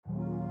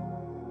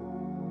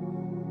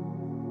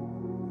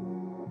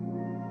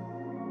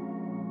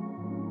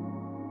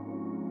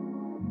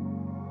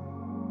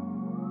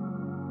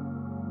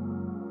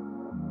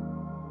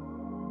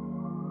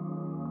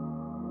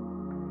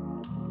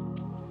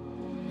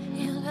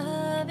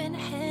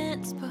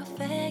that's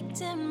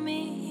perfect in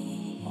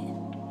me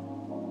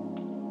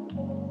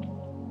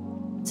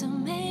to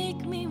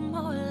make me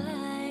more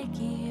like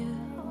you.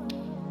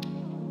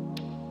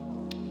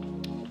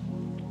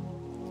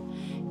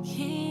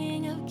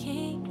 King of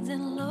kings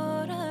and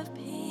Lord of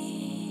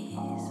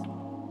peace,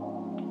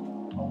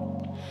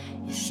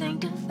 you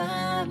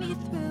sanctify me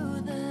through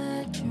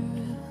the truth.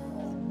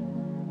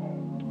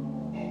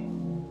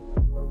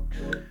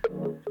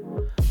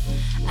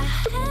 I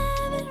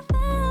haven't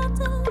felt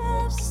a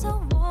love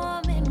so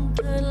warm and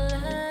good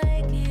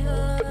like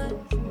yours.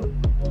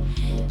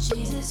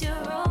 Jesus,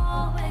 you're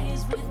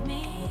always with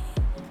me.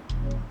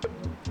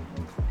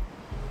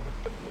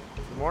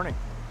 Good morning.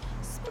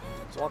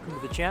 Welcome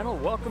to the channel.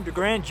 Welcome to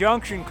Grand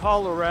Junction,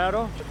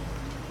 Colorado.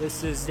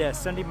 This is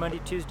Sunday, Monday,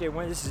 Tuesday,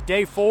 Wednesday. This is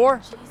day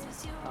 4.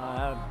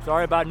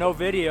 Sorry about no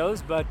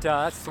videos, but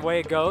that's the way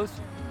it goes.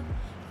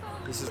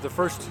 This is the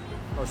first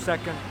or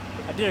second.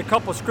 I did a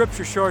couple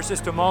scripture shorts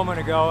just a moment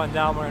ago, and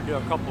now I'm going to do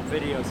a couple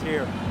videos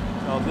here.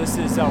 So this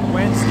is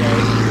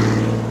Wednesday.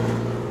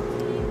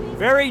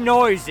 Very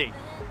noisy.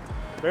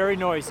 Very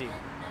noisy.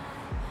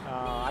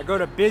 I go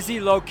to busy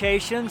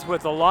locations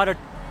with a lot of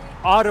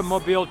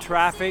automobile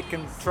traffic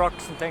and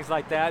trucks and things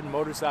like that, and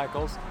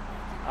motorcycles.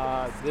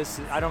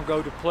 I don't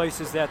go to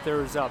places that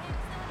there's a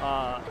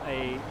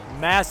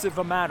massive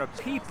amount of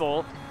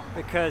people,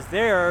 because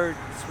there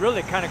it's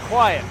really kind of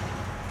quiet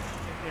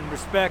in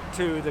respect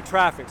to the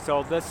traffic.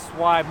 So that's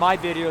why my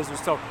videos are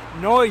so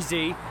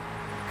noisy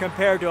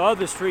compared to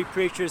other street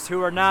preachers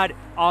who are not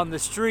on the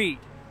street.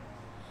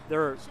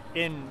 They're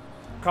in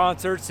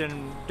concerts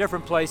and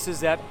different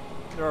places that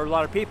there are a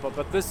lot of people,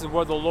 but this is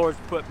where the Lord's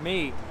put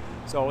me.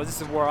 So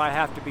this is where I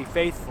have to be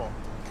faithful.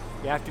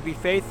 You have to be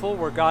faithful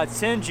where God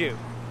sends you.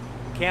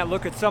 You can't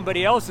look at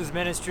somebody else's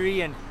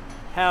ministry and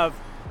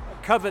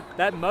covet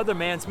that other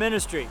man's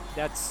ministry.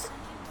 That's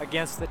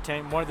against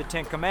one of the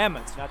 10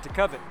 commandments, not to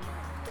covet.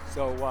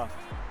 So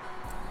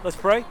let's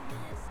pray.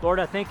 Lord,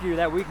 I thank you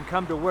that we can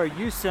come to where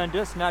you send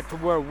us, not to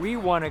where we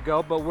want to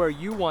go, but where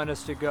you want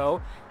us to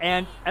go.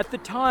 And at the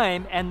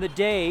time and the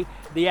day,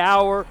 the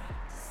hour,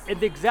 and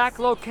the exact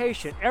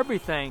location,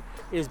 everything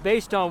is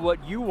based on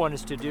what you want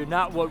us to do,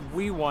 not what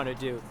we want to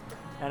do.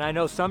 And I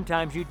know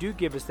sometimes you do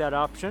give us that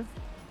option,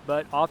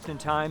 but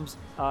oftentimes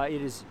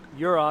it is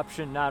your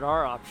option, not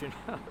our option,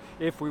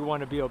 if we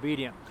want to be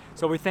obedient.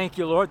 So we thank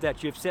you, Lord,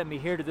 that you've sent me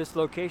here to this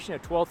location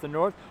at 12th and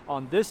North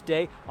on this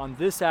day, on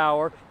this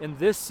hour, in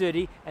this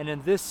city, and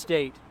in this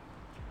state.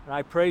 And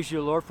I praise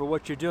you, Lord, for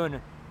what you're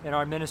doing in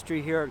our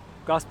ministry here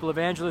at Gospel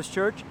Evangelist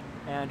Church,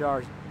 and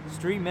our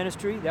street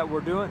ministry that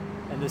we're doing,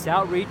 and this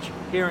outreach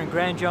here in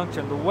Grand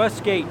Junction, the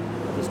west gate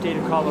of the state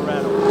of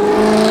Colorado.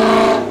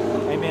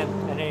 Amen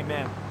and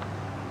amen.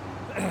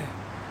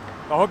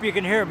 I hope you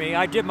can hear me.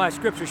 I did my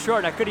scripture short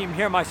and I couldn't even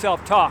hear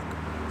myself talk.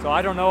 So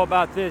I don't know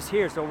about this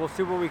here, so we'll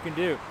see what we can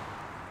do.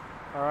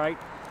 All right.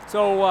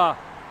 So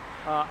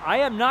I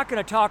am not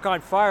going to talk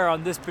on fire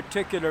on this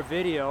particular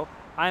video.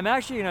 I'm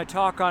actually going to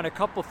talk on a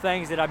couple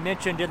things that I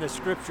mentioned in the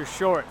scripture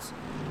shorts.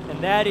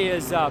 And that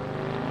is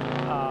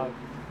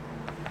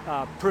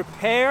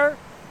prepare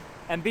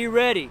and be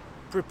ready.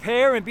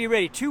 Prepare and be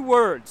ready. 2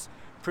 words.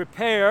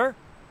 Prepare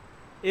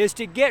is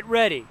to get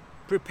ready.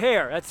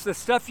 Prepare. That's the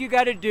stuff you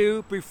got to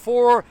do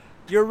before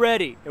you're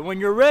ready. And when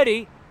you're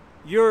ready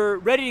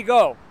to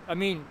go. I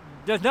mean,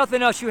 there's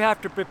nothing else you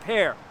have to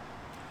prepare.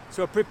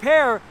 So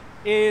prepare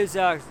is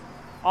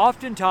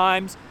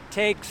oftentimes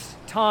takes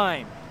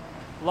time,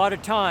 a lot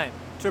of time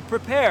to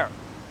prepare.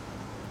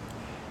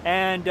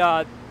 And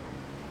I'm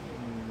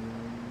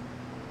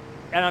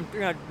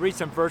going to read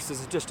some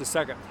verses in just a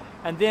second.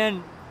 And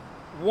then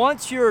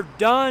once you're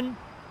done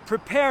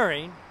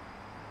preparing,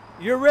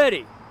 you're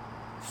ready.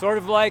 Sort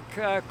of like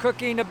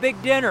cooking a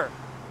big dinner.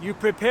 You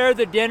prepare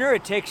the dinner.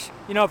 It takes,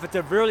 if it's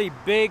a really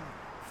big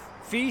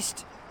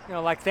feast,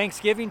 like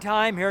Thanksgiving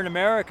time here in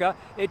America,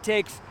 it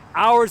takes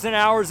hours and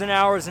hours and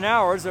hours and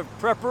hours of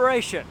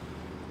preparation.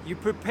 You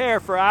prepare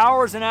for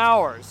hours and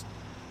hours.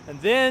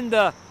 And then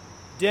the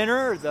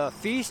dinner, the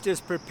feast is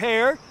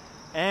prepared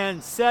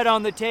and set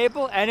on the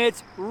table, and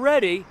it's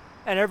ready,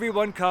 and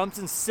everyone comes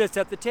and sits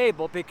at the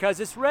table because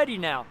it's ready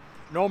now.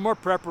 No more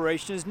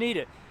preparation is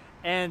needed.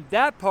 And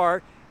that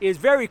part is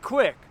very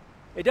quick.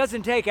 It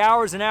doesn't take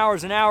hours and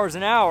hours and hours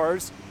and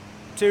hours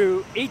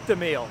to eat the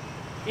meal,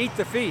 eat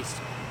the feast.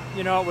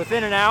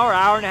 Within an hour,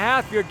 hour and a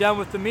half, you're done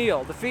with the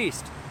meal, the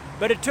feast.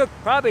 But it took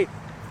probably,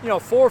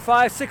 4,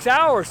 5, 6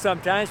 hours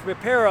sometimes to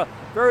prepare a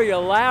very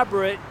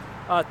elaborate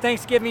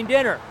Thanksgiving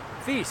dinner,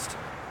 feast.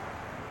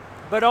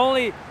 But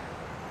only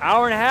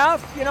hour and a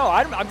half,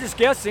 I'm just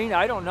guessing.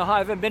 I don't know. I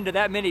haven't been to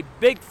that many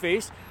big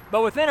feasts.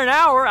 But within an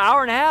hour,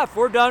 hour and a half,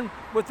 we're done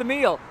with the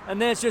meal.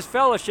 And then it's just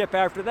fellowship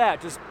after that,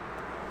 just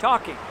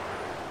talking.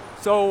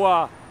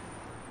 So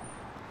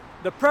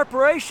the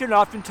preparation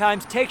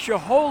oftentimes takes your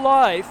whole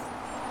life.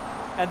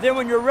 And then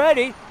when you're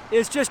ready,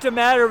 it's just a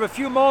matter of a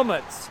few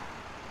moments.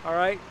 All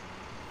right?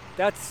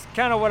 That's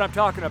kind of what I'm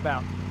talking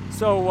about.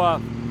 So,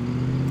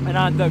 and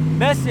on the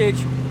message,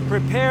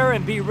 prepare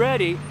and be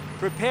ready,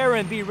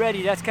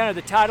 that's kind of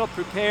the title,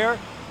 prepare.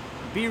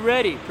 be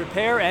ready.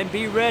 Prepare and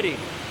be ready.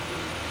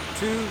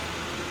 Two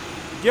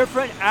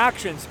different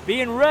actions.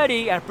 Being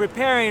ready and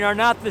preparing are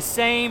not the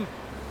same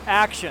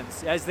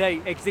actions. As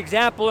the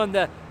example in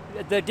the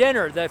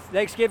dinner, the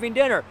Thanksgiving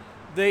dinner.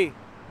 The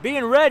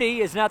being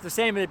ready is not the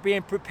same as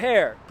being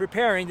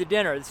preparing the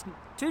dinner. It's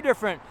two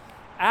different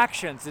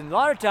actions, and a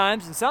lot of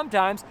times and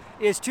sometimes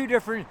it's two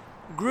different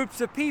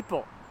groups of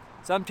people.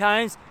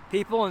 Sometimes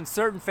people in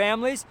certain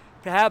families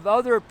have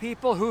other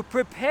people who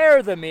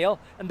prepare the meal,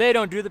 and they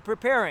don't do the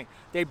preparing.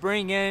 They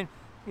bring in,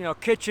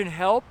 kitchen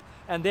help,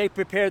 and they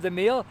prepare the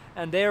meal,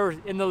 and they're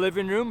in the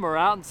living room or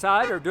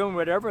outside or doing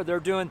whatever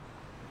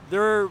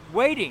they're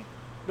waiting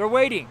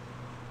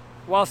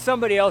while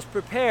somebody else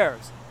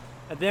prepares.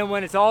 And then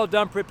when it's all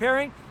done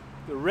preparing,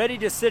 they're ready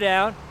to sit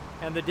down,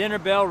 and the dinner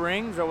bell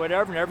rings or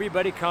whatever, and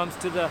everybody comes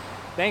to the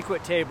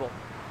banquet table.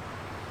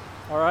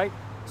 All right?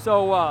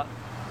 So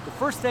the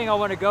first thing I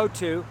want to go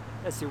to,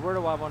 let's see, where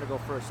do I want to go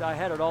first? I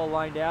had it all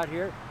lined out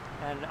here,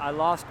 and I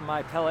lost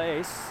my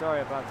Pele. Sorry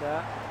about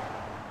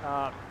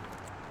that.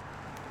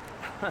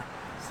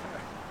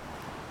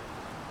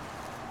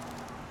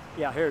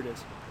 Yeah, here it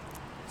is.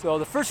 So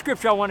the first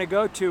scripture I want to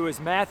go to is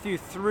Matthew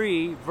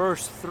 3,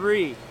 verse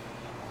 3.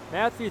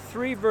 Matthew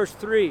 3, verse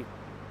 3.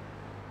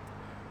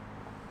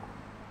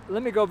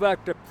 Let me go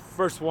back to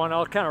verse 1.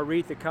 I'll kind of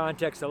read the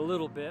context a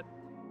little bit.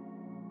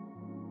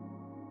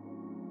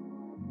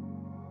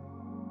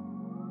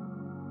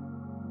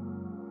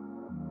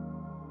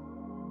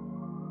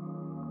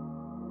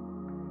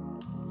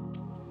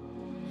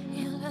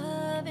 Your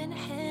loving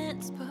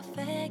hands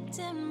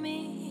perfecting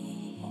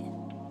me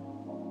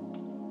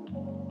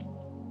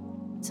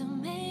to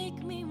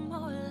make me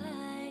more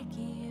like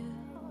you.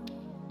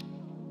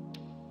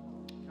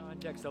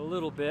 Context a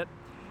little bit.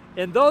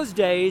 In those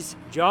days,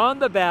 John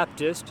the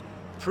Baptist,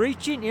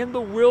 preaching in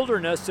the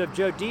wilderness of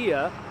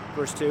Judea,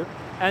 verse 2,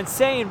 and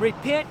saying,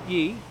 Repent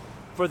ye,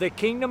 for the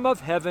kingdom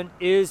of heaven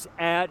is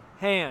at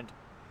hand.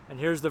 And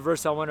here's the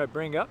verse I want to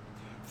bring up.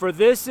 For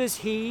this is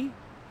he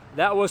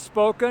that was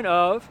spoken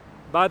of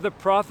by the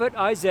prophet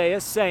Isaiah,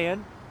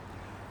 saying,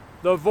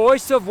 The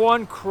voice of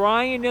one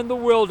crying in the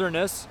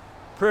wilderness,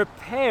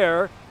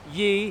 Prepare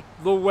ye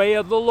the way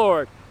of the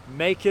Lord,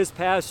 make his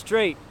path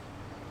straight.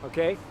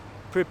 Okay?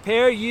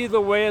 Prepare ye the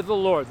way of the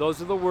Lord.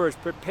 Those are the words.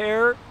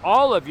 Prepare,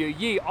 all of you,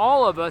 ye,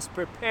 all of us,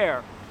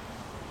 prepare.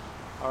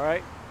 All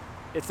right?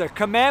 It's a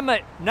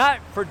commandment not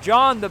for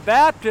John the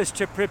Baptist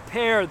to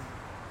prepare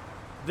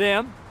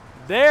them.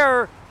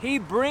 There, he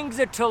brings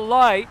it to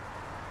light,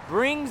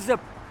 brings the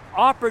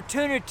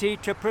opportunity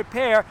to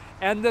prepare,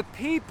 and the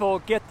people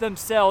get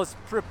themselves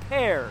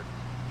prepared.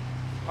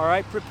 All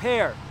right?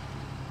 Prepare.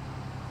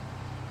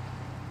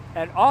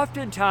 And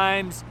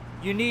oftentimes,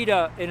 you need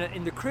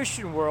in the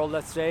Christian world,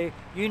 let's say,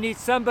 you need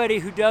somebody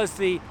who does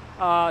the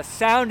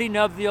sounding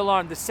of the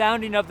alarm, the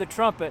sounding of the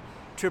trumpet,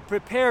 to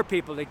prepare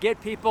people, to get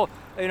people,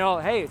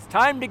 hey, it's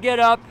time to get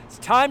up, it's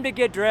time to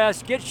get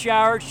dressed, get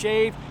showered,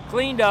 shaved,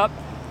 cleaned up,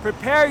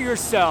 prepare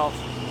yourself.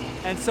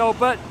 And so,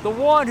 but the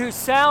one who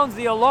sounds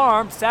the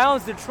alarm,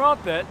 sounds the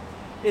trumpet,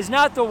 is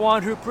not the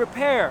one who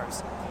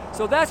prepares.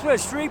 So that's what a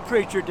street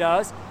preacher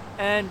does.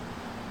 And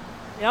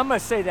I'm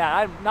going to say that.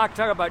 I'm not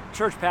talking about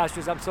church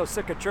pastors. I'm so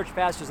sick of church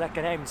pastors I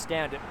can't even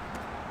stand it.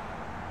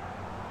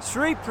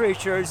 Street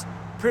preachers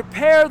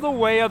prepare the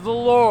way of the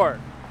Lord.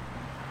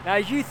 Now,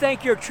 if you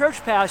think your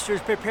church pastor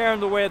is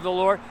preparing the way of the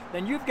Lord,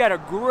 then you've got a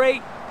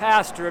great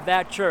pastor of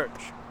that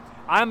church.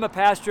 I'm a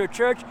pastor of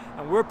church,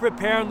 and we're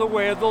preparing the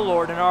way of the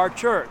Lord in our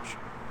church.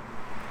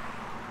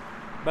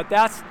 But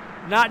that's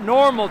not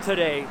normal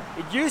today.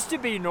 It used to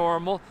be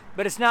normal,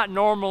 but it's not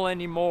normal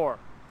anymore,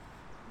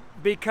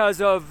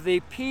 because of the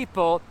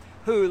people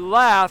who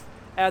laugh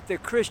at the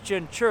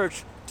Christian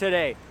church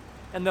today,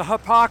 and the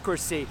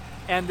hypocrisy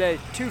and the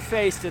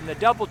two-faced and the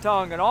double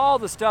tongue and all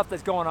the stuff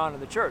that's going on in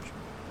the church.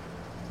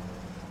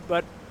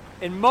 But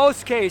in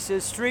most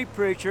cases, street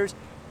preachers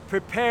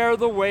prepare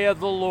the way of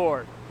the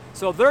Lord.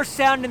 So they're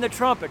sounding the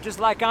trumpet, just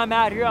like I'm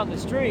out here on the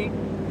street,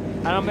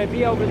 and I'm going to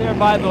be over there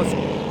by those.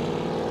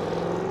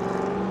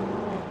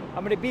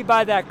 I'm going to be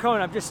by that cone.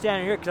 I'm just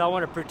standing here because I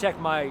want to protect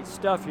my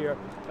stuff here.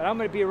 But I'm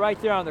going to be right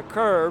there on the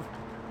curve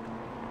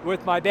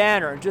with my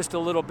banner in just a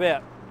little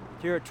bit,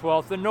 here at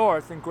 12th and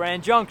North in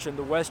Grand Junction,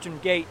 the Western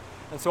Gate.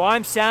 And so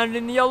I'm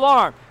sounding the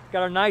alarm.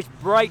 Got a nice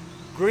bright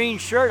green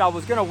shirt. I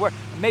was going to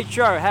made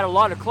sure I had a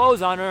lot of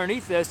clothes on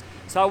underneath this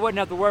so I wouldn't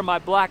have to wear my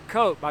black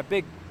coat, my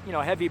big,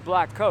 heavy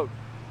black coat.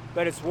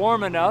 But it's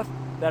warm enough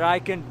that I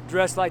can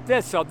dress like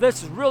this. So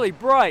this is really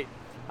bright.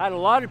 I had a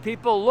lot of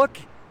people look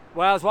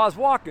while I was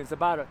walking. It's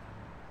about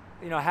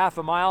half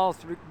a mile,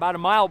 about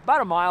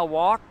a mile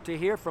walk to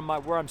here from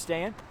where I'm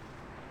staying.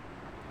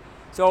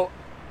 So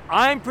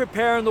I'm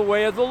preparing the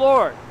way of the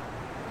Lord.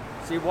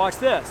 See, watch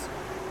this.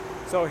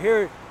 So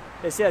here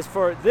it says,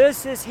 For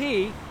this is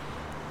he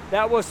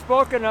that was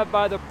spoken of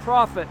by the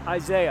prophet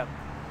Isaiah.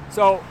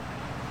 So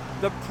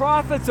the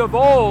prophets of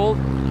old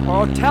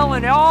are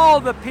telling all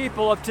the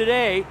people of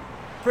today,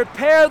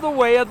 prepare the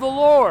way of the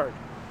Lord.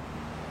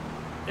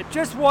 It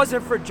just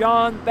wasn't for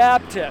John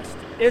Baptist.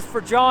 It's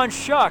for John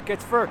Shuck.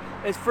 It's for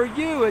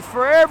you. It's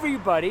for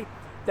everybody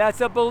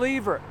that's a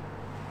believer.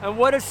 And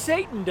what has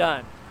Satan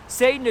done?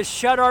 Satan has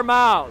shut our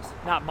mouths.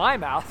 Not my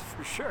mouth,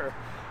 for sure.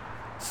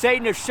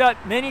 Satan has shut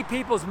many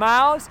people's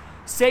mouths.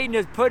 Satan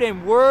has put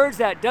in words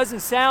that doesn't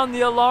sound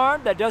the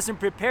alarm, that doesn't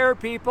prepare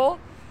people.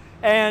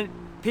 And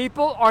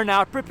people are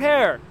not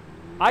prepared.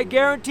 I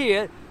guarantee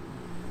it,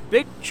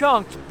 big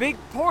chunks, big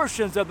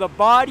portions of the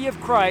body of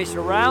Christ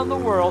around the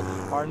world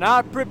are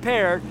not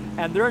prepared,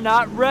 and they're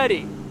not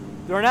ready.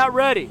 They're not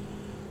ready.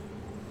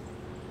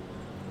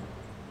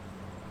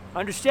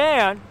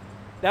 Understand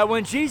that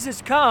when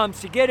Jesus comes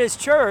to get his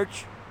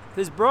church,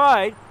 his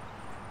bride,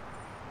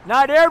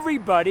 not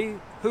everybody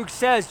who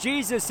says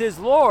Jesus is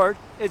Lord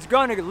is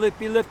going to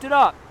be lifted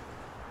up.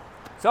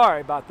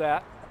 Sorry about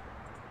that.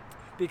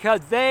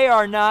 Because they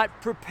are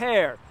not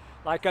prepared.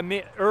 Like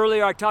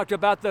earlier I talked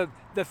about the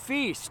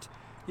feast,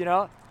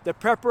 the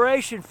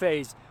preparation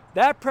phase.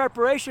 That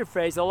preparation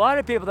phase, a lot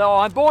of people say, oh,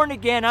 I'm born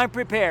again, I'm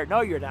prepared.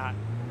 No, you're not.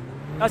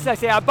 That's like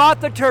I say, I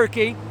bought the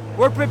turkey,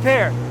 we're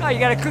prepared. No, you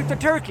got to cook the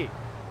turkey,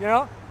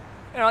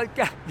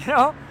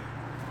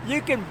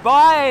 You can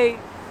buy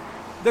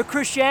the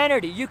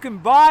Christianity. You can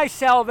buy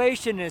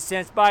salvation in a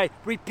sense by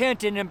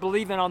repenting and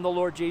believing on the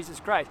Lord Jesus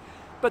Christ.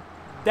 But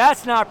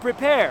that's not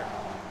prepared.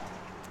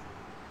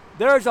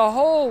 There's a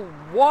whole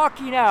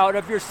walking out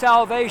of your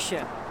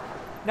salvation.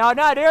 Now,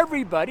 not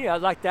everybody, I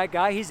like that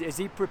guy, is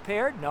he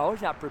prepared? No,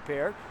 he's not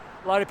prepared.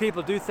 A lot of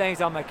people do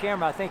things on my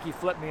camera. I think he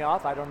flipped me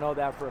off. I don't know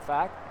that for a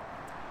fact.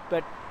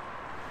 But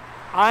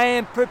I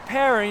am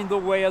preparing the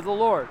way of the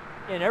Lord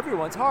in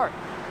everyone's heart.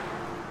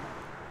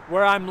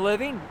 Where I'm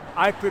living,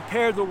 I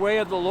prepared the way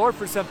of the Lord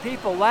for some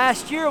people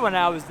last year when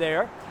I was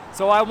there.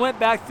 So I went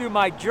back through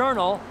my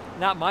journal,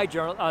 not my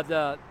journal,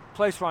 the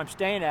place where I'm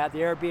staying at, the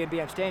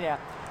Airbnb I'm staying at.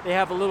 They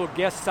have a little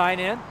guest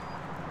sign-in.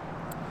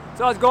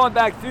 So I was going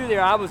back through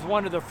there. I was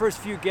one of the first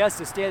few guests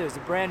to stay there. It's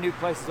a brand new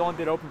place. It's only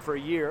been open for a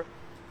year.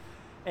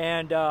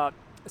 And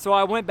so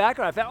I went back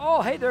and I found,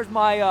 oh, hey, there's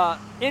my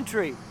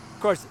entry.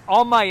 Of course,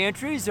 all my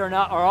entries are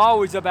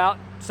always about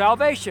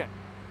salvation.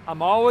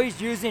 I'm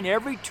always using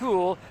every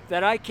tool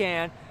that I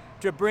can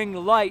to bring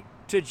light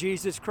to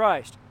Jesus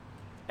Christ.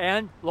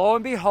 And lo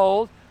and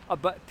behold,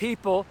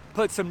 people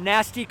put some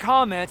nasty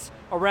comments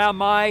around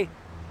my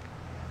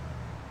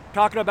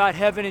talking about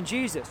heaven and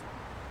Jesus.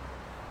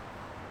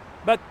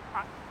 But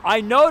I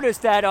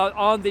noticed that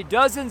on the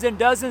dozens and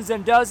dozens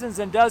and dozens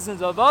and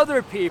dozens of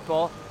other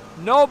people,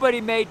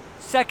 nobody made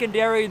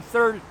secondary and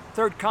third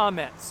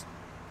comments.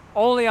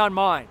 Only on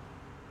mine.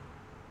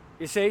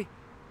 You see?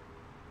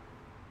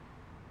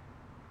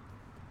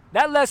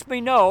 That lets me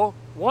know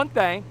one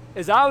thing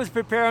is I was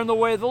preparing the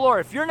way of the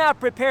Lord. If you're not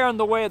preparing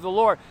the way of the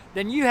Lord,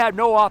 then you have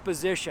no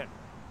opposition.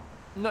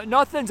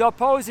 Nothing's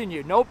opposing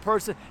you. No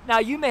person. Now,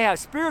 you may have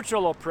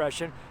spiritual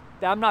oppression.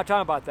 I'm not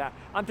talking about that.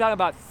 I'm talking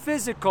about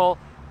physical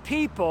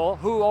people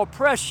who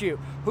oppress you,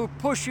 who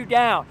push you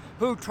down,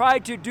 who try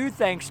to do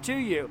things to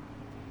you.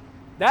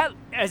 That,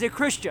 as a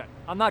Christian,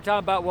 I'm not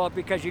talking about, well,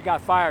 because you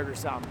got fired or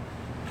something.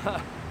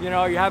 You're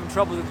having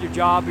trouble with your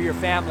job or your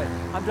family.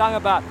 I'm talking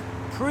about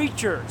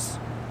preachers.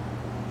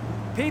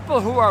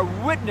 People who are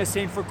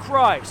witnessing for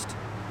Christ.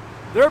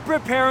 They're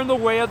preparing the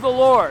way of the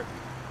Lord.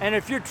 And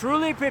if you're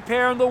truly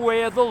preparing the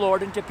way of the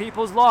Lord into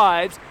people's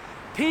lives,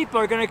 people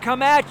are going to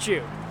come at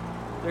you.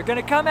 They're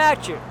going to come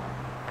at you.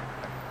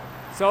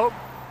 So,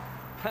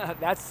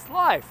 that's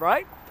life,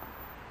 right?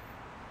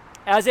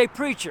 As a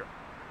preacher,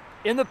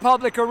 in the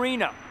public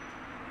arena,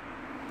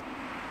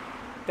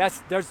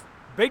 there's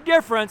big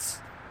difference.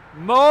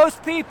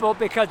 Most people,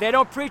 because they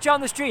don't preach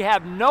on the street,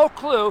 have no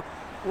clue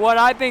what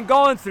I've been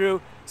going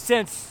through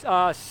since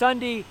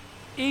Sunday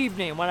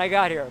evening when I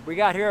got here. We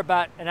got here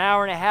about an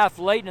hour and a half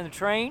late in the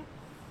train.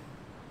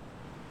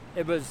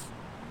 It was,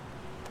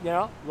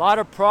 a lot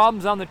of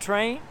problems on the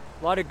train,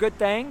 a lot of good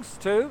things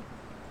too,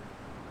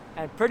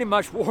 and pretty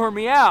much wore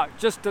me out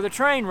just to the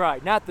train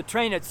ride. Not the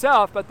train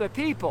itself, but the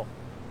people.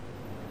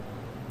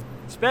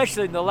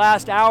 Especially in the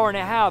last hour and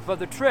a half of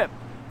the trip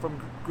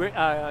from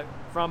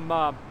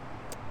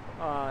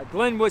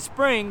Glenwood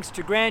Springs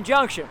to Grand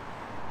Junction.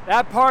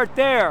 That part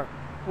there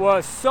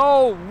was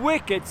so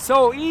wicked,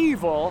 so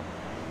evil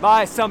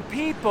by some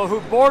people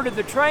who boarded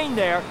the train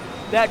there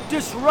that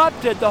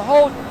disrupted the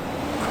whole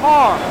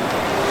car.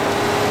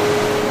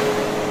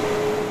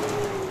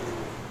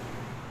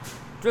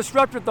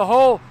 Disrupted the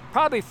whole,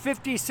 probably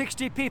 50,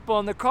 60 people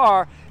in the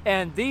car,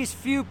 and these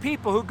few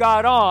people who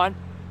got on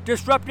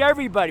disrupted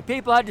everybody.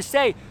 People had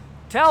to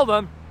tell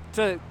them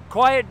to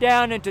quiet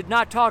down and to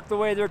not talk the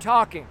way they're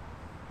talking.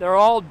 They're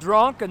all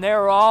drunk and they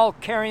were all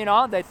carrying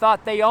on. They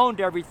thought they owned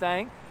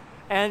everything.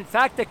 And in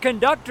fact, the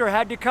conductor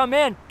had to come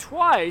in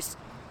twice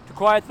to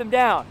quiet them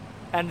down.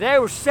 And they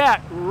were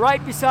sat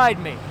right beside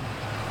me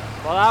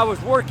while I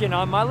was working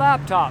on my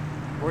laptop,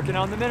 working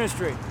on the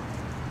ministry.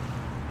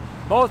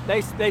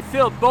 They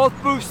filled both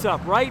booths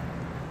up right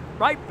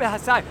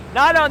beside,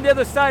 not on the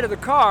other side of the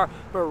car,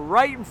 but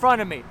right in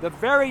front of me. The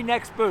very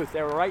next booth,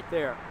 they were right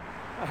there.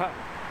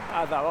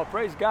 I thought, well,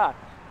 praise God.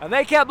 And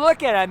they kept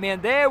looking at me,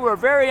 and they were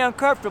very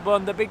uncomfortable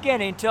in the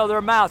beginning until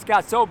their mouths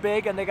got so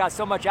big and they got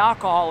so much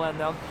alcohol in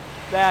them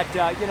that,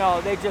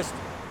 they just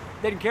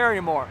didn't care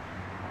anymore.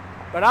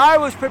 But I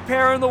was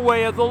preparing the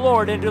way of the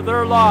Lord into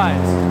their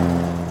lives.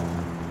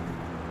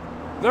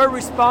 They're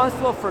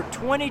responsible for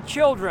 20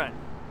 children.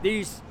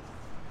 These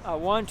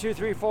 1, 2,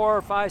 3,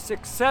 4, 5,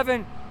 6,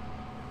 7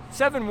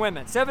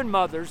 women, 7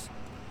 mothers,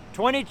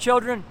 20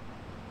 children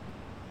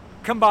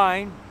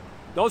combined.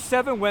 Those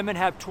 7 women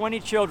have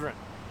 20 children.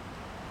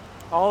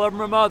 All of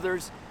them are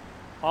mothers.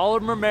 All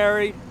of them are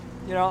married,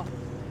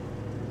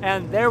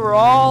 And they were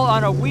all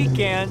on a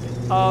weekend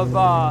of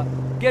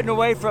getting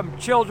away from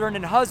children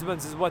and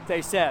husbands, is what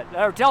they said.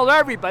 They told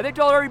everybody. They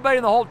told everybody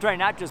in the whole train,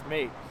 not just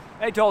me.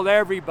 They told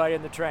everybody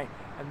in the train.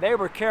 And they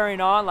were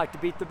carrying on like to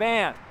beat the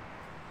band.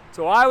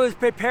 So I was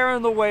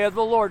preparing the way of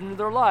the Lord into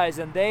their lives,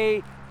 and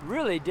they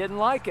really didn't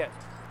like it.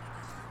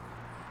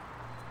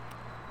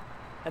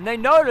 And they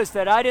noticed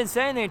that I didn't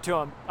say anything to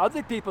them.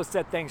 Other people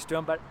said things to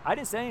them, but I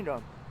didn't say anything to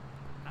them.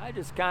 I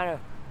just kind of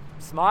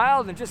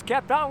smiled and just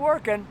kept on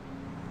working.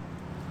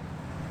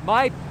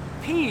 My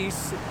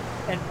peace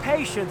and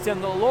patience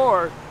in the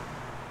Lord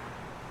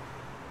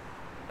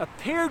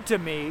appeared to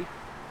me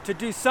to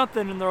do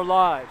something in their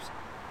lives,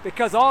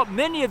 because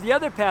many of the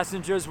other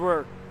passengers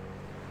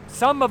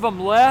some of them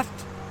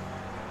left,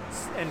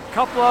 and a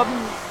couple of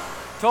them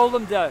told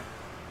them to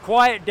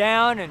quiet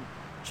down and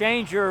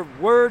change your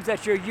words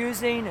that you're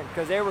using, and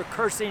because they were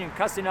cursing and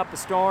cussing up a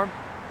storm.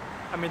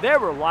 I mean, they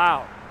were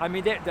loud. I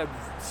mean, the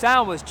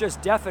sound was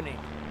just deafening.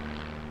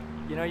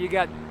 You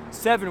got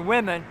 7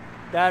 women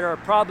that are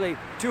probably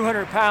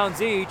 200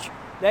 pounds each.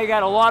 They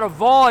got a lot of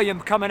volume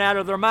coming out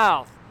of their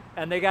mouth,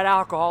 and they got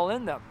alcohol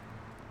in them.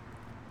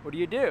 What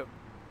do?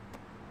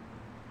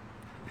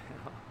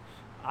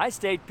 I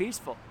stayed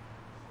peaceful.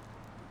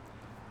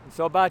 And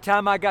so by the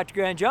time I got to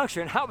Grand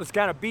Junction, I was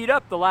kind of beat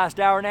up the last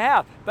hour and a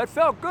half, but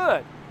felt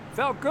good.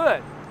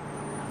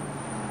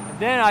 And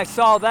then I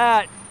saw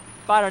that,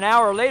 about an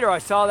hour later, I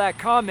saw that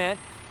comment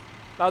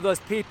by those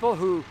people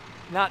who,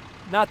 not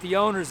the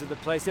owners of the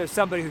place, there was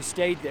somebody who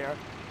stayed there.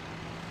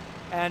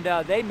 And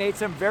they made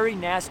some very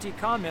nasty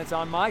comments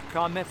on my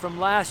comment from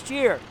last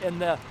year in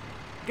the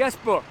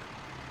guest book.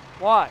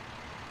 Why?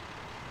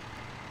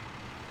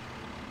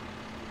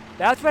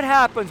 That's what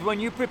happens when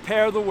you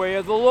prepare the way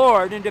of the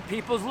Lord into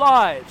people's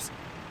lives.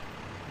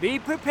 Be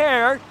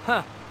prepared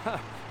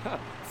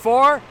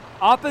for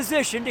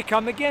opposition to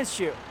come against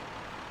you.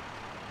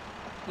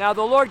 Now,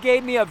 the Lord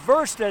gave me a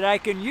verse that I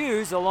can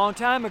use a long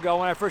time ago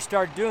when I first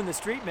started doing the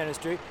street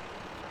ministry,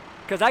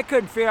 because I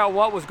couldn't figure out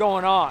what was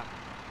going on.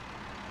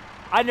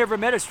 I never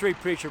met a street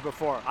preacher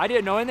before. I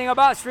didn't know anything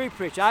about street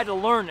preaching. I had to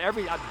learn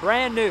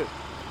brand new.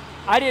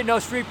 I didn't know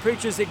street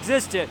preachers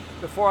existed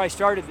before I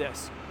started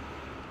this.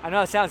 I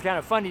know it sounds kind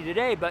of funny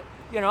today, but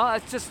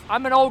it's just,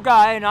 I'm an old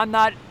guy, and I'm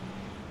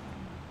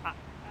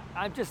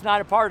just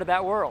not a part of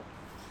that world.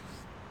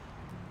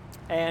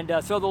 And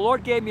so the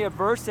Lord gave me a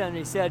verse, and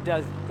He said,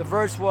 the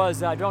verse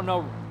was, I don't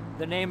know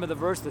the name of the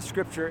verse, the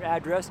scripture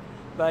address,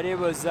 but it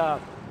was,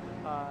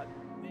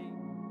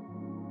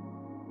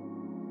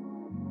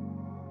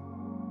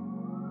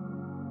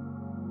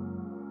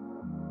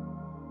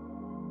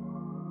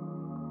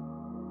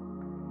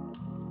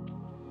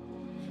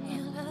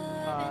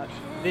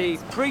 the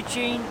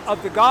preaching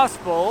of the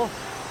gospel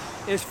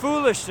is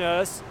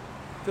foolishness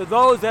to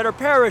those that are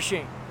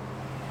perishing.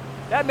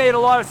 That made a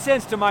lot of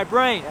sense to my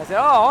brain. I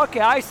said, oh, okay,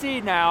 I see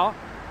now.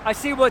 I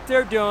see what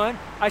they're doing.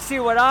 I see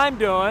what I'm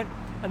doing.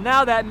 And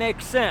now that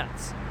makes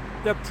sense.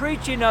 The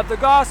preaching of the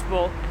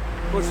gospel,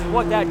 which is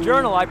what that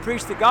journal, I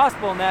preached the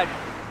gospel in that,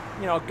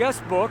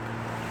 guest book,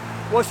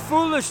 was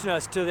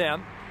foolishness to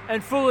them,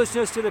 and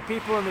foolishness to the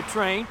people in the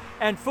train,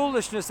 and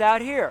foolishness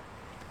out here.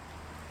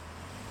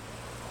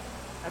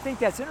 I think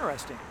that's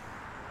interesting.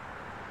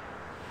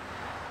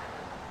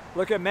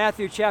 Look at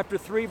Matthew chapter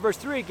 3, verse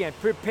 3 again.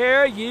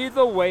 Prepare ye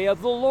the way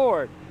of the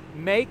Lord.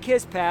 Make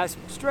His path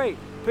straight.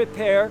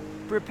 Prepare.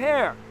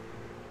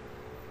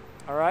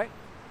 All right?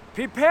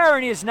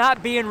 Preparing is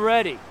not being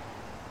ready.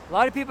 A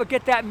lot of people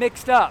get that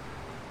mixed up.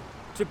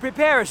 To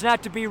prepare is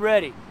not to be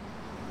ready.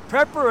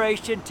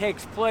 Preparation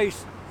takes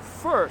place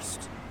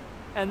first.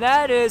 And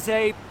that is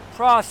a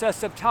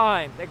process of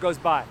time that goes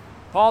by.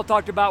 Paul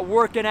talked about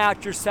working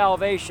out your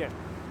salvation.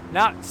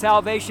 Not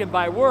salvation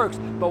by works,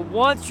 but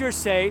once you're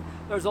saved,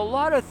 there's a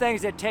lot of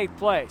things that take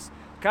place.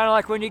 Kind of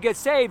like when you get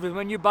saved is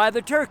when you buy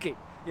the turkey.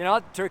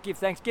 Turkey of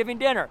Thanksgiving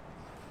dinner.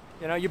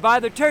 You buy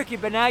the turkey,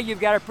 but now you've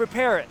got to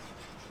prepare it.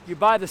 You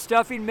buy the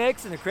stuffing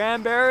mix and the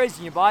cranberries,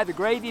 and you buy the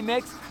gravy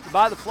mix, you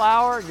buy the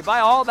flour, and you buy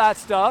all that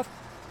stuff.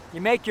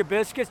 You make your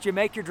biscuits, you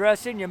make your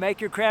dressing, you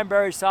make your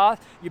cranberry sauce,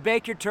 you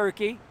bake your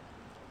turkey.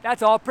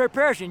 That's all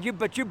preparation.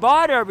 But you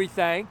bought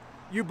everything.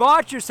 You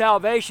bought your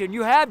salvation.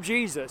 You have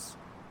Jesus.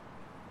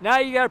 Now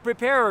you got to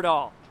prepare it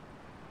all.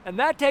 And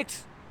that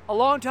takes a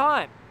long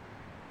time.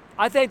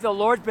 I think the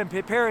Lord's been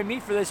preparing me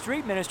for this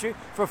street ministry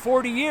for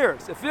 40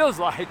 years, it feels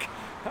like.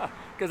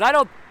 Because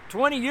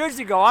 20 years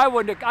ago,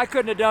 I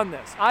couldn't have done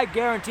this. I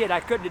guarantee it, I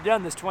couldn't have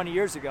done this 20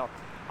 years ago.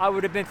 I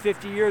would have been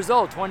 50 years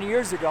old 20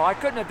 years ago. I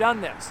couldn't have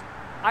done this.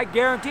 I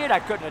guarantee it I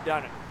couldn't have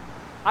done it.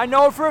 I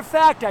know for a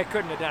fact I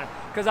couldn't have done it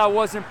because I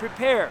wasn't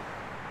prepared.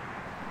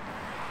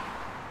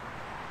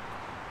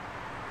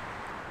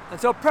 And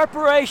so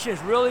preparation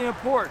is really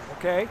important,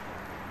 okay?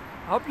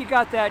 I hope you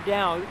got that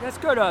down. Let's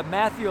go to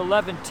Matthew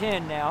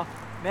 11:10 now.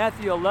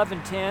 Matthew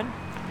 11:10.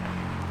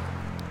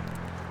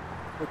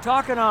 We're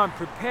talking on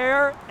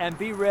prepare and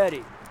be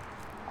ready.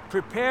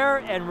 Prepare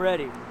and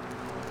ready.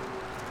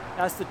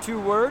 That's the two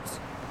words.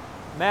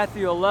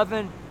 Matthew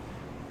 11,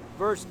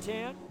 verse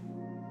 10.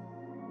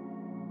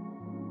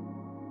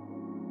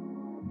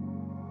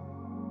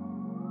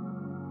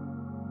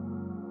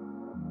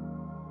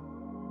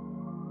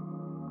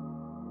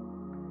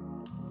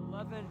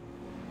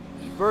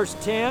 Verse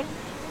 10,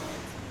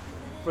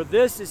 for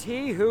this is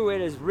he who it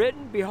is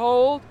written,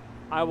 behold,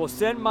 I will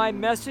send my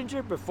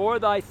messenger before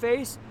thy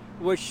face,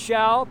 which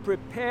shall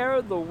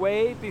prepare the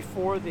way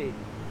before thee.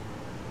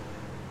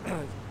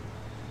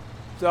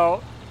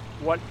 So,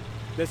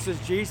 this is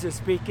Jesus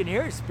speaking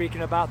here. He's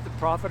speaking about the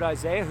prophet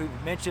Isaiah, who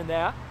mentioned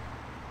that.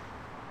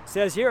 It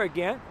says here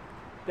again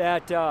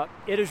that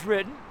it is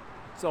written.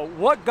 So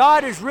what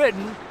God has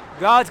written,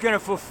 God's going to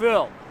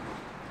fulfill.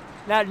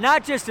 Now,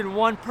 not just in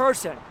one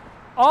person.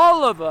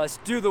 All of us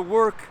do the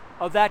work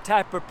of that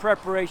type of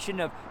preparation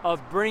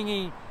of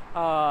bringing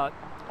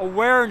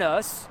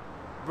awareness,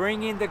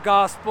 bringing the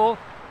gospel,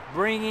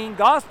 bringing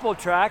gospel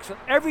tracts.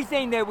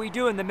 Everything that we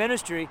do in the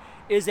ministry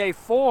is a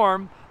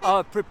form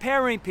of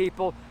preparing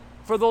people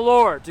for the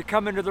Lord to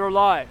come into their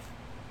life,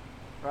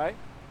 right?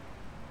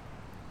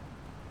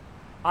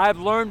 I've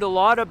learned a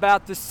lot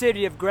about the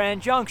city of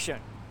Grand Junction.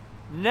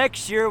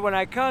 Next year when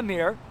I come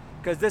here,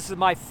 because this is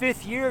my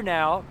 5th year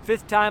now,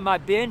 5th time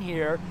I've been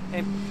here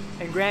in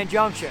Grand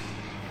Junction.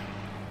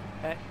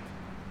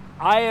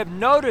 I have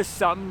noticed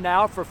something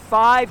now for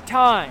 5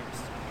 times.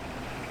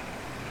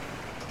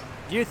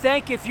 Do you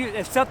think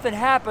if something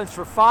happens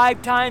for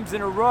 5 times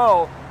in a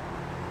row,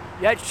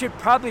 that should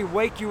probably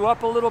wake you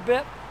up a little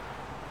bit?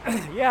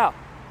 Yeah.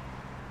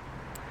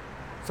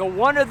 So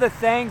one of the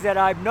things that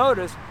I've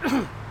noticed,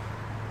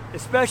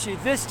 especially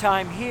this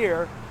time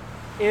here,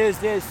 is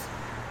this,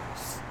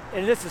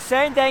 and it's the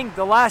same thing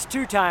the last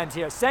 2 times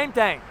here, same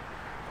thing.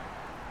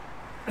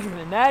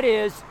 And that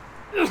is,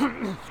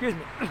 excuse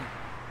me,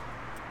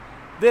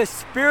 this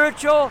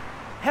spiritual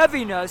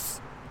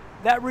heaviness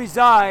that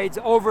resides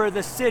over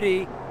the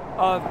city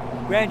of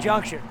Grand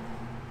Junction.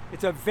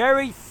 It's a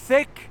very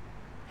thick,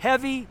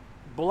 heavy,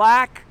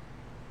 black,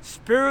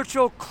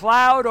 spiritual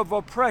cloud of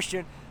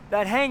oppression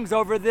that hangs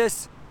over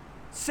this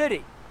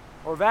city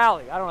or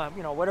valley. I don't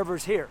know,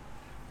 whatever's here.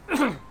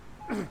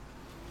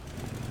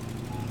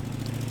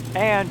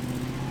 And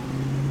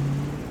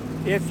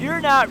if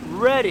you're not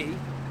ready,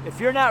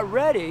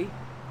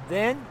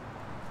 then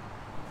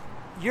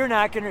you're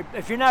not going to,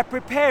 if you're not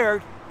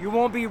prepared, you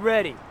won't be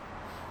ready.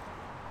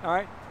 All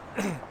right?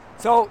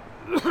 So,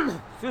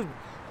 excuse me.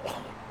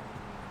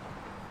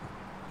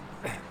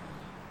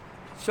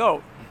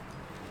 So,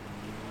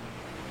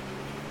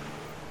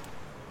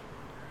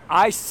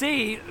 I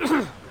see,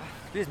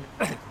 excuse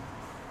me,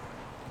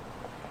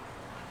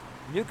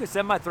 mucus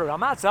in my throat.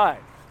 I'm outside.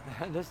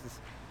 This is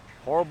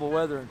horrible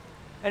weather.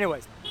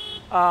 Anyways,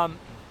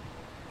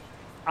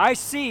 I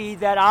see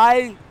that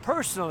I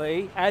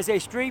personally, as a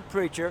street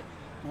preacher,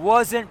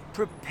 wasn't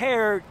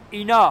prepared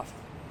enough.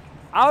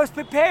 I was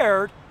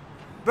prepared,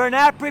 but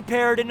not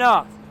prepared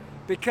enough,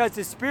 because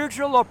the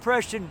spiritual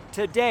oppression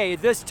today,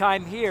 this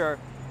time here,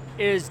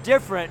 is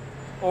different,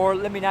 or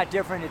let me not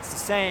different, it's the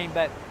same,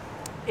 but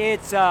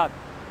it's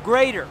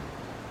greater.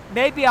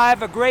 Maybe I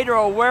have a greater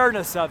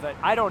awareness of it.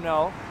 I don't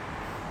know.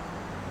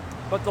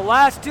 But the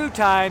last 2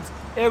 times,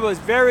 it was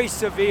very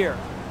severe.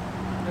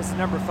 This is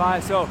number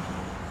 5. So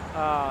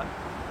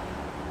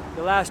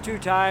the last 2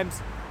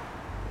 times,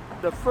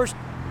 the first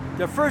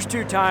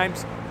 2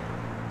 times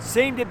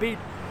seemed to be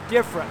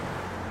different.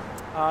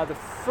 The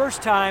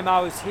first time I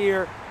was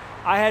here,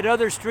 I had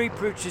other street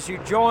preachers who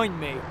joined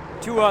me,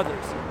 2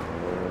 others.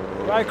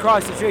 Right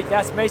across the street,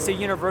 that's Mesa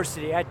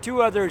University. I had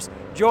 2 others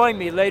join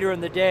me later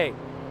in the day.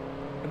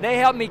 And they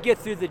helped me get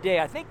through the day.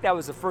 I think that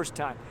was the first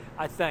time,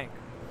 I think.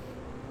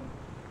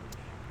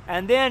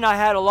 And then I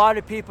had a lot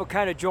of people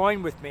kind of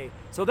join with me.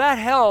 So that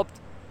helped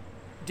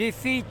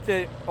defeat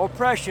the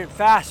oppression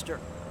faster.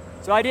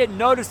 So I didn't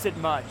notice it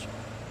much.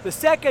 The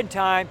second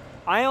time,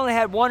 I only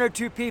had 1 or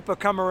 2 people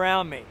come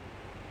around me.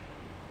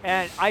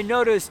 And I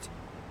noticed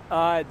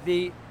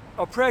the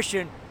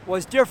oppression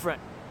was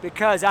different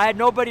because I had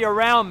nobody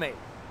around me.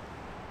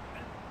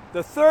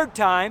 The third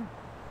time,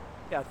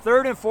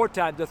 third and fourth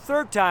time, the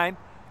third time,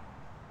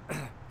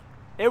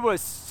 it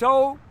was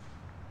so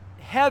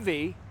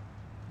heavy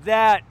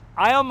that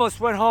I almost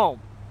went home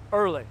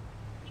early.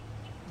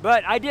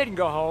 But I didn't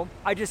go home.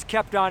 I just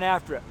kept on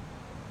after it.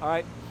 All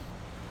right?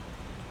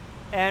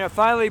 And it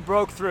finally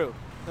broke through.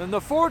 And the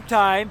fourth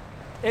time,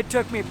 it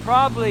took me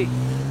probably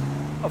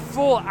a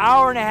full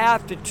hour and a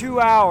half to 2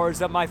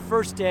 hours of my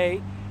first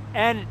day.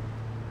 And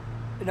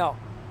no,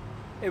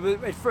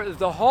 For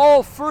the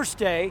whole first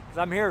day, 'cause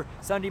I'm here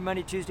Sunday,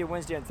 Monday, Tuesday,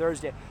 Wednesday, and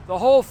Thursday. The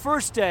whole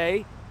first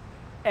day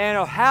and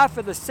a half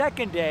of the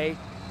second day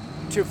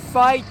to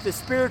fight the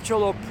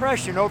spiritual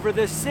oppression over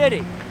this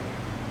city,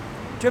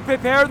 to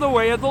prepare the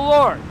way of the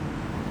Lord,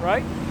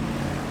 right?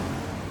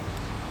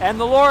 And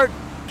the Lord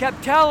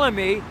kept telling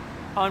me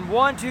on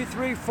 1, 2,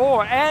 3,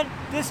 4, and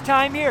this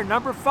time here,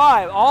 number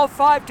 5, all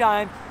 5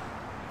 times,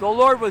 the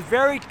Lord was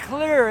very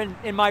clear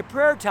in my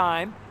prayer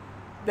time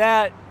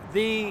that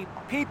the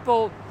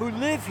people who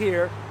live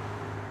here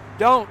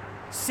don't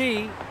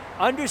see,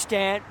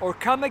 understand, or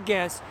come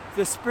against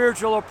the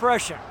spiritual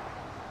oppression.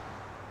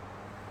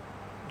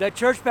 The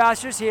church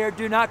pastors here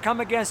do not come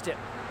against it.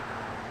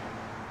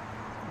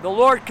 The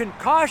Lord can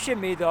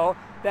caution me though,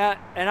 that,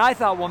 and I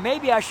thought, well,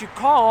 maybe I should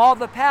call all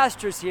the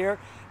pastors here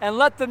and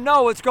let them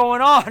know what's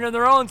going on in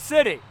their own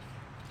city.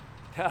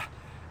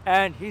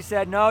 And he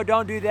said, no,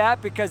 don't do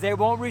that because they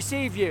won't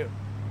receive you.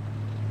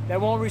 They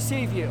won't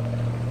receive you.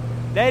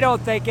 They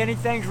don't think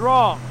anything's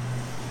wrong,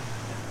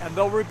 and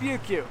they'll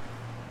rebuke you.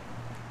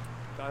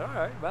 I thought, all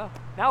right, well,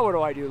 now what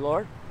do I do,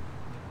 Lord?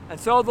 And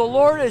so the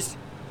Lord is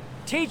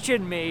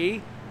teaching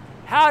me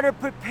how to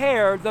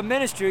prepare the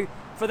ministry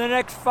for the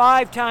next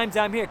 5 times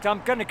I'm here, because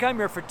I'm going to come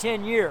here for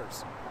 10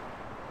 years.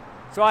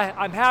 So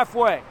I'm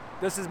halfway.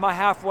 This is my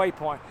halfway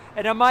point.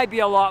 And it might be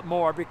a lot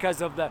more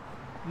because of the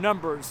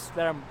numbers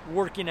that I'm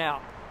working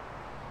out.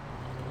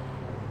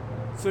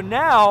 So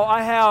now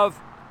I have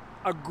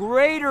a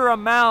greater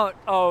amount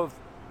of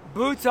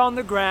boots on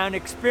the ground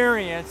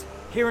experience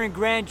here in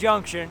Grand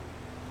Junction,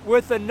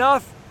 with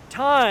enough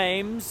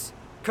times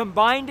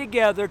combined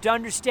together to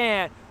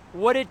understand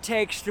what it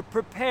takes to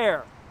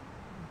prepare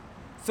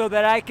so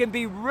that I can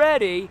be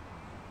ready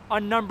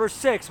on number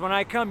 6 when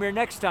I come here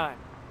next time.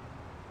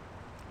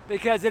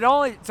 Because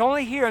it's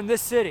only here in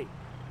this city.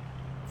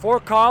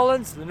 Fort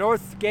Collins, the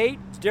North Gate,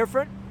 is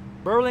different.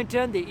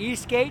 Burlington, the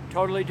East Gate,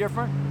 totally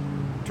different.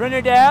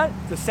 Trinidad,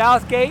 the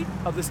South Gate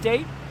of the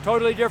state,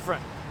 totally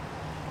different.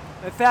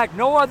 In fact,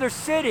 no other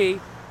city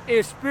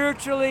is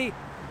spiritually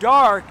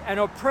dark and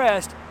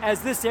oppressed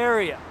as this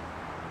area.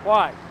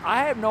 Why?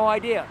 I have no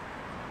idea.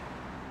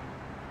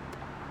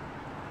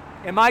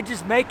 Am I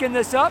just making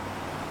this up?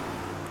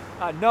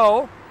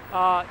 No,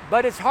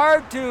 but it's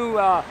hard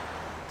to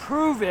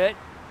prove it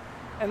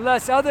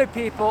unless other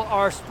people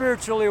are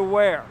spiritually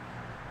aware.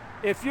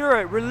 If you're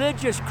a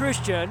religious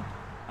Christian,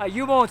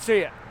 you won't see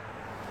it.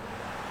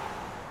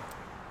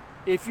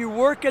 If you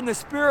work in the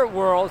spirit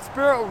world,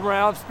 spirit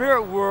realm,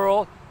 spirit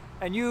world,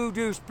 and you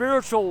do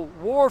spiritual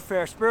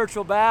warfare,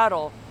 spiritual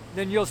battle,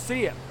 then you'll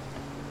see it.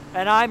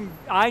 And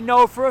I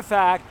know for a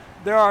fact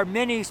there are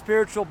many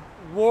spiritual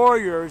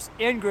warriors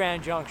in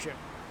Grand Junction.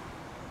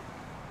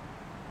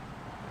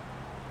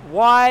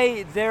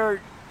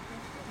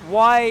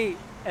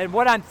 And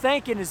what I'm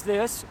thinking is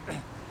this,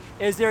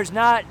 is there's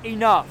not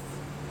enough.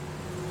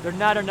 There's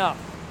not enough.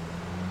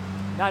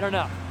 Not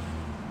enough.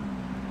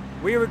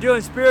 We were doing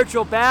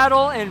spiritual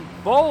battle in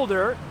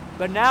Boulder,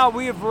 but now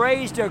we have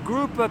raised a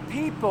group of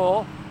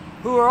people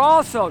who are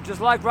also, just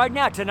like right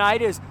now,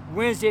 tonight is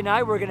Wednesday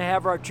night, we're going to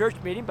have our church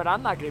meeting, but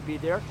I'm not going to be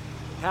there.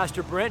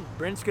 Pastor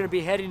Brent's going to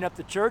be heading up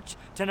the church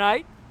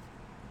tonight.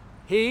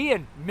 He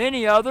and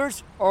many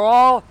others are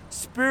all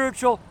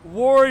spiritual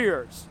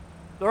warriors.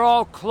 They're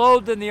all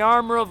clothed in the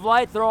armor of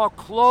light. They're all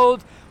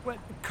clothed,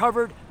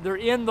 covered. They're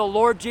in the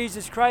Lord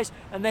Jesus Christ,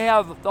 and they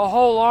have the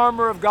whole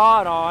armor of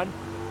God on,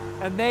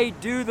 and they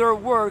do their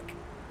work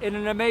in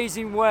an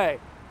amazing way.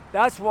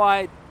 That's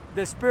why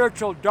the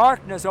spiritual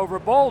darkness over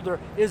Boulder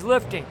is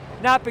lifting,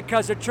 not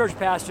because of church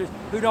pastors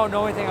who don't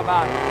know anything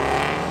about it.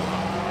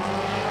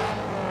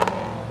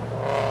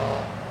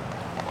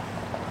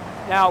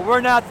 Now,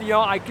 we're not the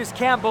only, I just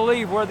can't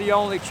believe we're the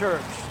only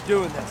church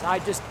doing this.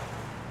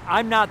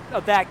 I'm not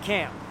of that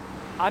camp.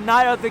 I'm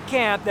not of the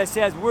camp that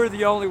says we're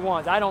the only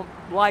ones. I don't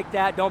like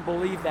that, don't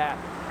believe that.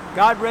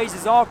 God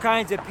raises all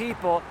kinds of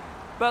people,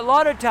 but a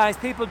lot of times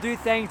people do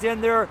things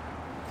in their,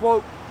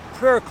 quote,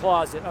 prayer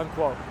closet,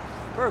 unquote.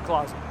 Prayer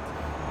closet.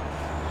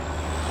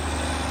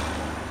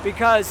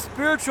 Because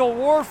spiritual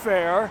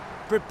warfare,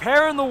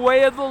 preparing the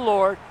way of the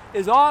Lord,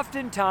 is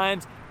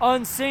oftentimes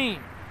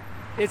unseen.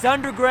 It's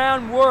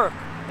underground work.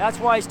 That's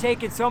why it's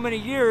taken so many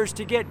years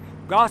to get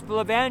Gospel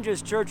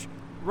Evangelist Church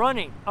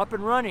running, up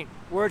and running,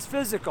 where it's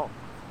visible.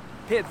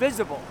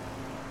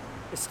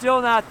 It's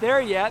still not there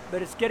yet,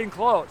 but it's getting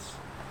close.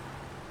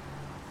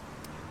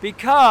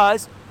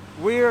 Because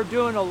we're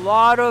doing a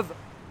lot of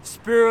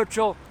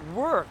spiritual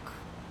work.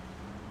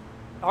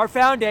 Our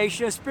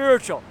foundation is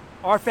spiritual.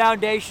 Our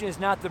foundation is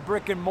not the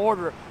brick and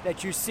mortar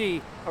that you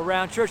see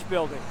around church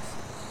buildings.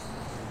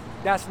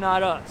 That's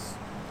not us.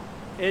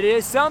 It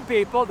is some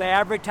people, they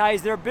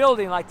advertise their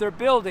building like their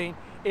building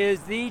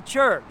is the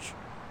church.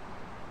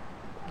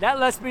 That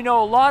lets me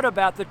know a lot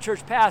about the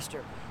church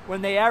pastor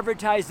when they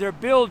advertise their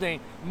building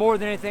more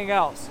than anything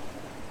else.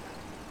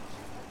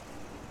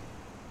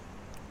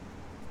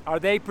 Are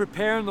they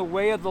preparing the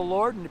way of the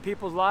Lord into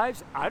people's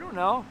lives? I don't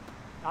know.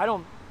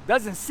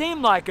 Doesn't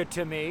seem like it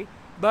to me,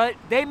 but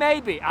they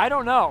may be. I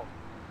don't know.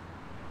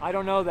 I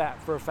don't know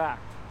that for a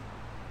fact.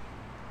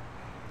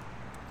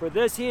 For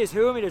this he is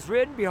whom it is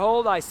written,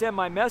 Behold, I send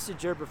my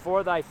messenger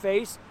before thy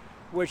face,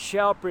 which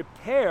shall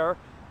prepare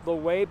the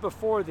way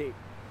before thee.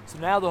 So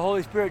now the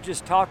Holy Spirit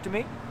just talked to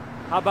me.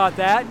 How about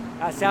that?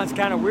 That sounds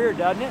kind of weird,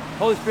 doesn't it?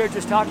 Holy Spirit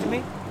just talked to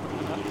me.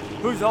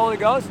 Who's the Holy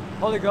Ghost?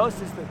 Holy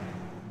Ghost is the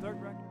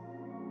third record.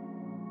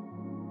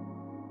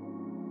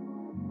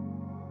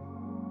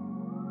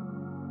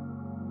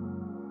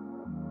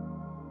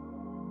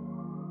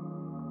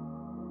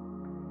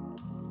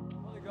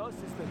 Holy Ghost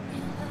is the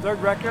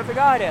third record of the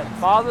Godhead. The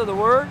Father, the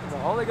Word, and the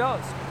Holy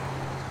Ghost.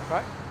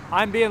 Right?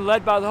 I'm being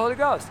led by the Holy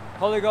Ghost.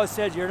 Holy Ghost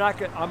says you're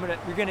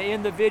gonna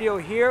end the video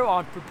here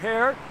on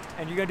prepare,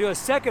 and you're gonna do a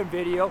second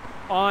video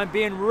on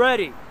being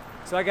ready.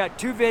 So I got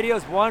 2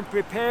 videos, one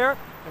prepare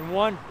and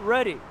one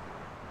ready.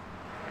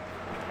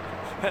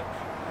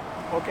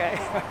 Okay.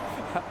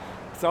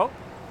 So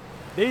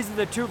these are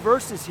the 2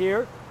 verses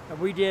here, and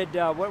we did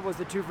what was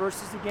the 2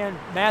 verses again?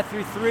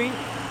 Matthew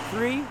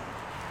 3:3,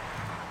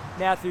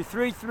 Matthew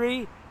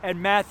 3:3,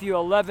 and Matthew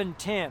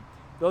 11:10.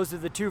 Those are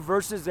the 2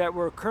 verses that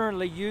we're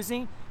currently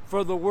using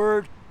for the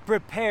word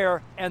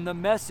prepare and the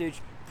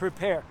message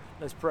prepare.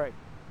 Let's pray.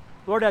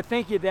 Lord, I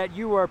thank you that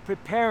you are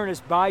preparing us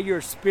by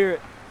your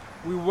Spirit.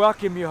 We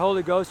welcome you,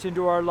 Holy Ghost,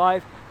 into our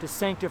life to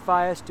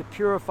sanctify us, to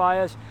purify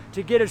us,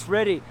 to get us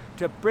ready,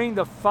 to bring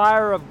the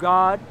fire of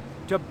God,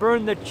 to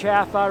burn the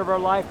chaff out of our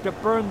life, to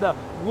burn the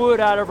wood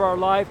out of our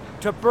life,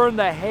 to burn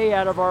the hay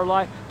out of our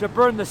life, to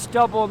burn the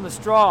stubble and the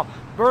straw,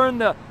 burn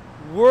the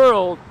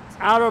world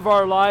out of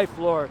our life,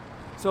 Lord,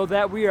 so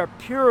that we are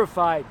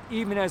purified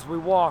even as we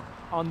walk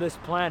on this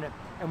planet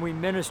and we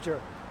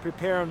minister,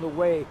 preparing the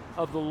way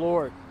of the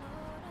Lord.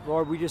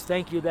 Lord, we just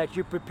thank you that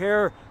you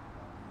prepare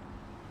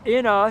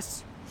in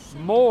us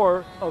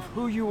more of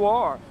who you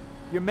are.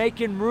 You're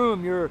making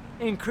room. You're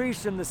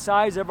increasing the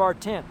size of our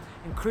tent,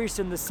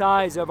 increasing the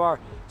size of our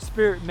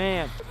spirit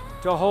man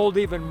to hold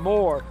even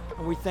more.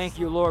 And we thank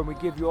you, Lord. We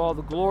give you all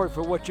the glory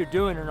for what you're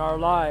doing in our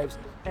lives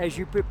as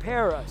you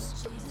prepare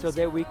us so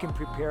that we can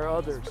prepare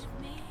others.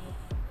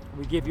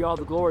 We give you all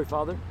the glory,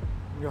 Father.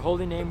 In your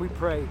holy name we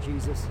pray,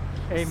 Jesus.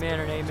 Amen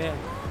and amen.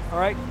 All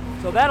right,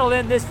 so that'll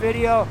end this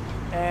video.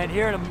 And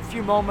here in a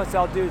few moments,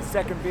 I'll do the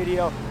second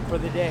video for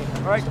the day.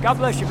 All right, God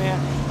bless you, man.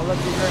 I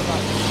love you very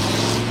much.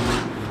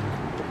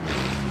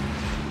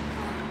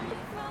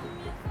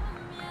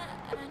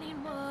 I need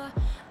more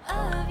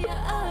of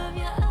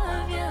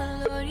you,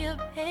 Lord, you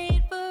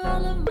paid for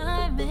all of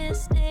my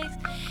mistakes,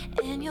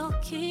 and you'll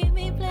keep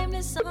me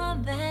blameless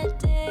on that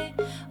day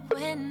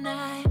when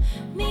I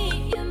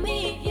meet you.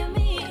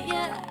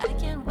 I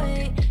can't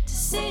wait to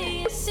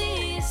see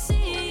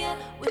you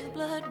with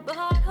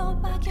blood-bought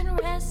hope. I can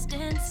rest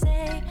and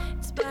say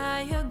it's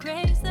by your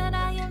grace that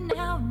I am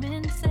now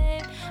been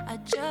saved. I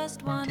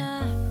just wanna